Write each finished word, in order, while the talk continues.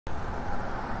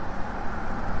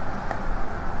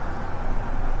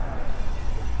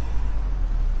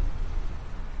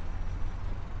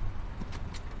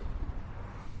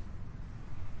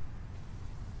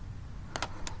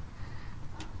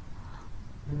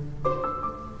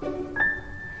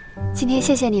今天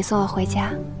谢谢你送我回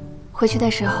家，回去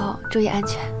的时候注意安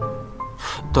全。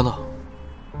等等，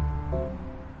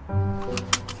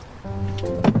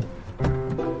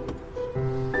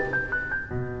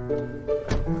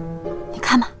你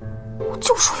看嘛，我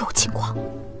就说有情况。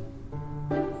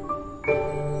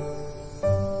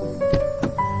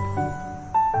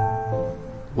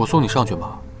我送你上去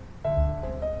吧。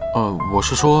我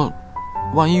是说，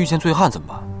万一遇见醉汉怎么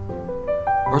办？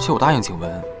而且我答应景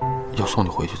文要送你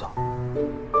回去的。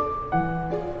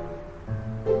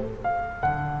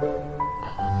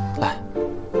来，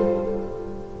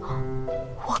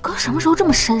我哥什么时候这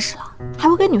么绅士了，还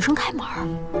会给女生开门？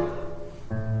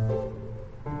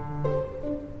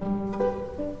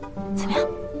怎么样，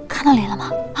看到脸了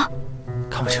吗？啊？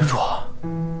看不清楚啊。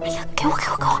哎呀，给我！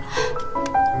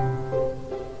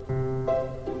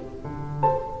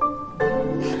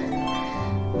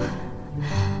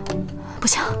不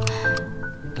行，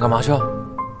你干嘛去？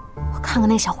我看看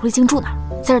那小狐狸精住哪儿，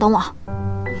在这儿等我。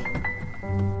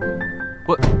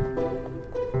我。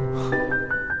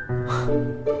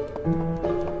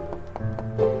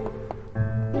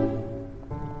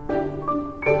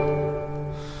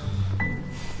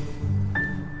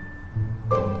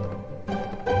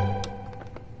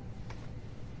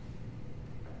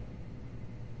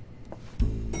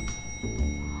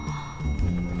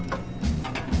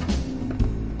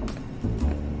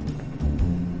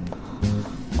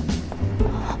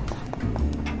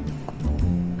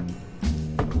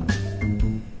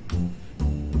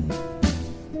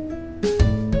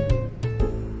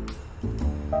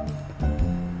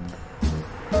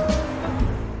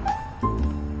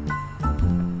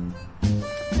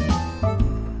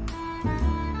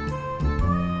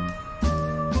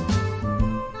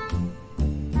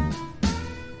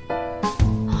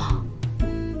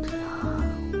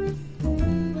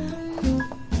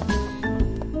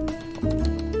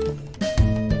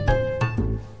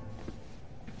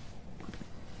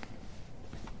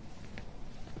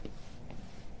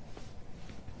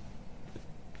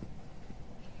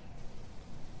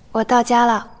我到家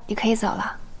了，你可以走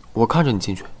了。我看着你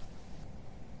进去。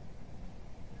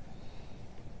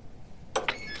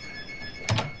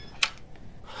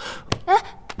哎，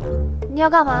你要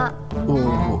干嘛？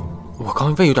我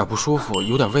刚胃有点不舒服，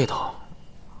有点胃疼，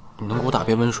你能给我打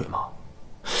杯温水吗？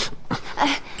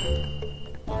哎，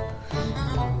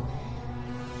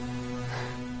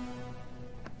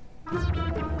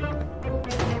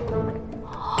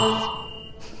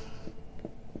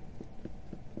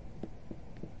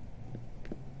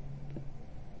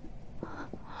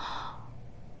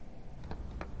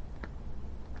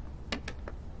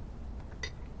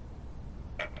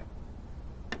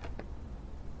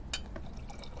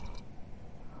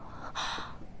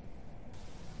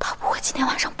今天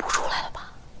晚上不出来了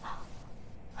吧？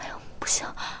哎呦，不行，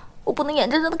我不能眼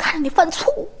睁睁的看着你犯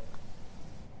错误。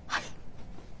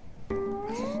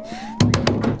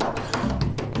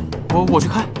我去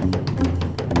开。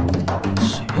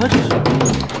谁呀？这是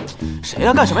谁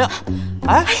呀？干什么呀？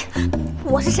哎，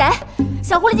我是谁？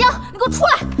小狐狸精，你给我出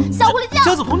来！小狐狸精，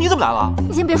江子彤，你怎么来了？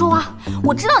你先别说话，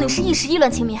我知道你是一时意乱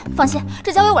情迷，放心，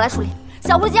这交给我来处理。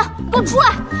小狐狸精，你给我出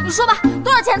来！你说吧，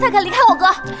多少钱才肯离开我哥？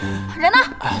人呢？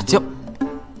哎，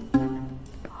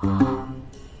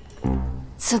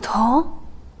子彤，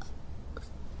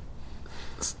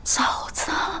嫂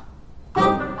子。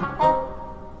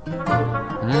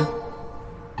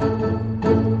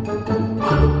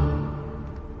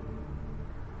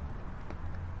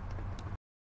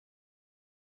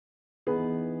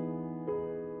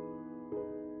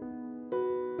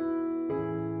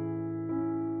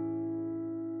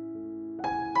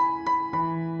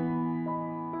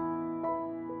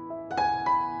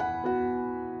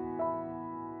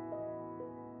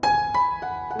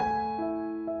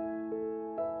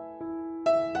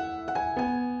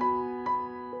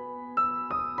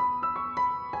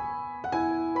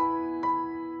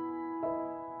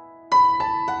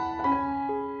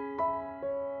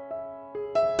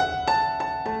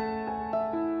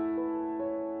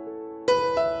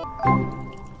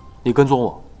你跟踪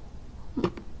我？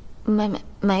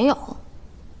没有。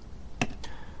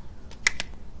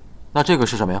那这个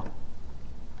是什么呀？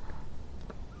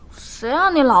谁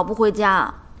让你老不回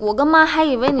家？我跟妈还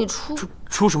以为你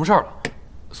出什么事儿了，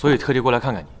所以特地过来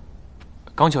看看你。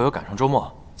刚巧又赶上周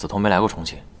末，子彤没来过重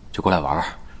庆，就过来玩。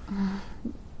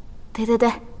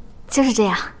对，就是这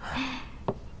样。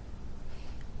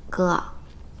哥，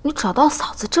你找到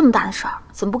嫂子这么大的事儿，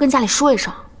怎么不跟家里说一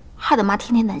声，害得妈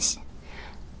天天担心？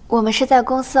我们是在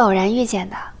公司偶然遇见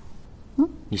的。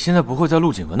你现在不会在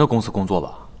陆景文的公司工作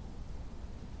吧？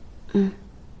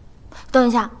等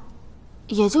一下，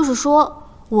也就是说，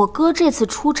我哥这次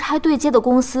出差对接的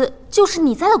公司就是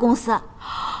你在的公司，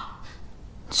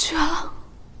绝了！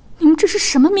你们这是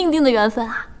什么命定的缘分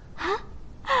啊？啊？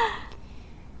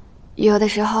有的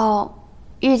时候，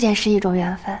遇见是一种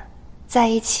缘分，在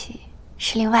一起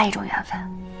是另外一种缘分。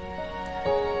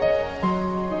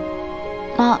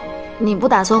那你不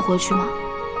打算回去吗？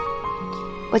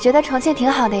我觉得重庆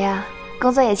挺好的呀，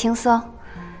工作也轻松，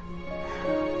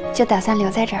就打算留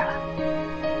在这儿了。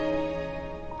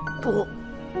不，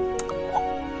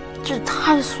这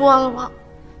太酸了吧？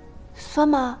酸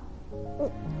吗？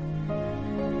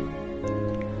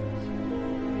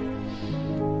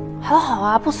还好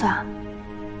啊，不酸。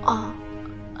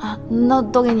那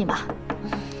都给你吧。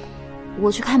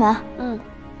我去开门。嗯。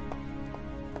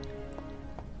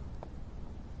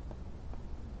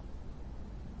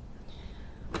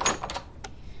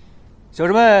小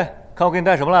师妹，看我给你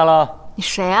带什么来了？你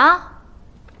谁啊？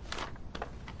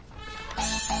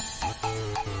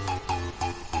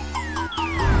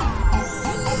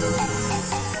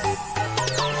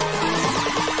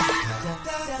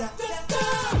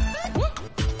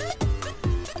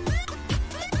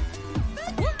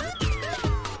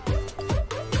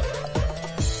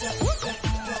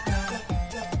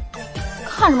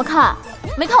看什么看？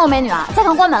没看过美女啊？再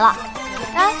看关门了。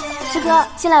哎，师哥，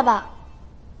进来吧。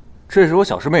这是我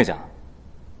小师妹家，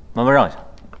慢慢让一下。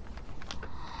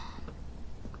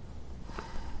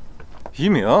一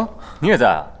鸣，你也在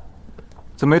啊？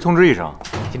怎么没通知一声？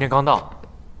今天刚到。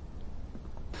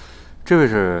这位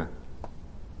是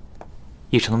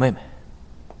一成的妹妹。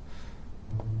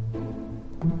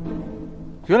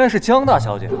原来是江大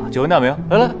小姐啊！久闻大名，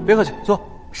来来，别客气，坐。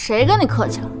谁跟你客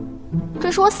气了？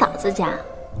这是我嫂子家。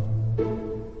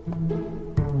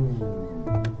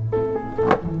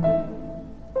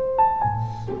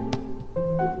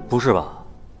不是吧？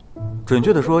准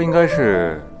确的说，应该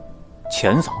是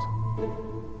钱嫂子。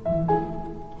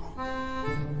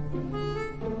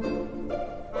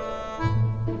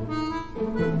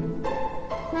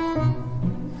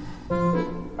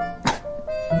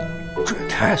这也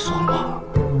太酸了吧！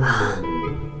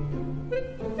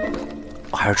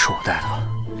还是吃我带的吧。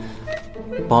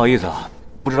不好意思啊，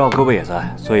不知道各位也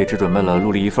在，所以只准备了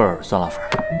陆离一份酸辣粉。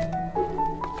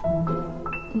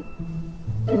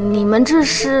你们这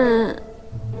是？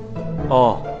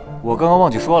哦，我刚刚忘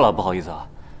记说了，不好意思啊。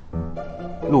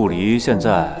陆离现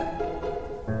在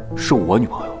是我女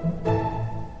朋友。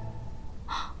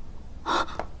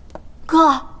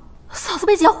哥，嫂子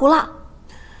被截胡了。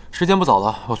时间不早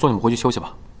了，我送你们回去休息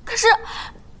吧。可是，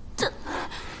这，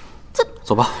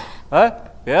走吧。哎，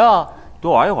别啊，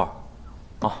多玩一会儿。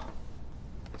哦，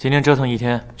今天折腾一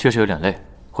天，确实有点累，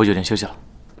回酒店休息了。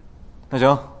那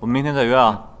行，我们明天再约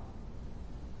啊。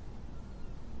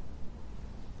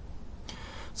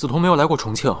梓潼没有来过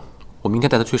重庆，我明天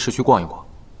带他去市区逛一逛，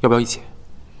要不要一起？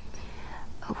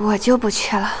我就不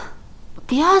去了。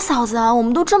别啊，嫂子，我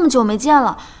们都这么久没见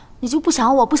了，你就不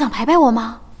想我，不想陪陪我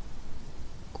吗？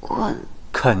我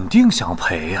肯定想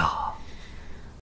陪呀。